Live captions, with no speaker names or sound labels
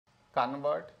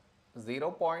convert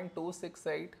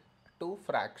 0.268 to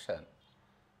fraction.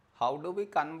 How do we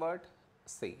convert?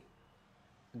 See,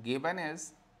 given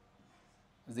is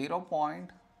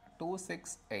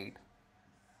 0.268.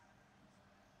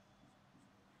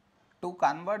 To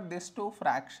convert this to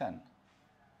fraction,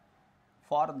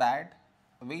 for that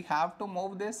we have to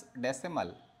move this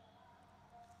decimal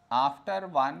after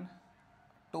 1,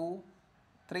 2,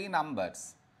 3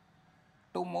 numbers.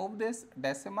 To move this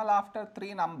decimal after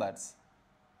 3 numbers,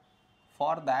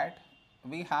 for that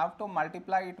we have to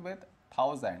multiply it with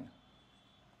 1000.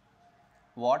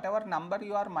 Whatever number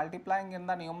you are multiplying in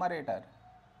the numerator,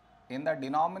 in the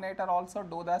denominator also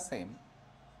do the same.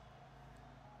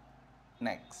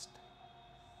 Next,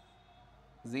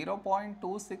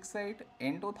 0.268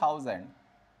 into 1000,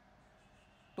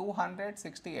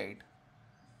 268.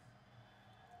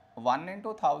 1 into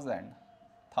 1000,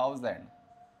 1000.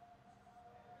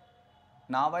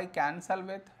 Now I cancel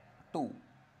with 2.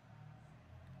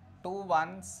 2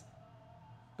 ones,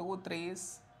 2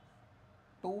 threes,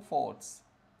 2 fours,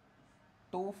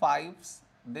 2 fives,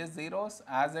 these zeros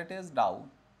as it is down.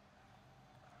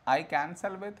 I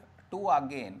cancel with 2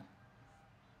 again.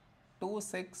 2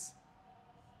 6,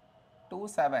 2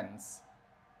 sevens,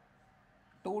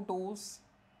 2 twos,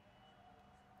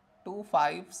 2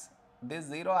 fives, this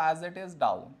 0 as it is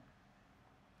down.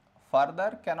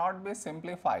 Further cannot be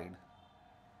simplified.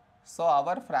 So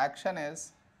our fraction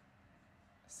is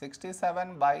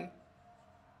 67 by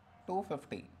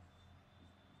 250.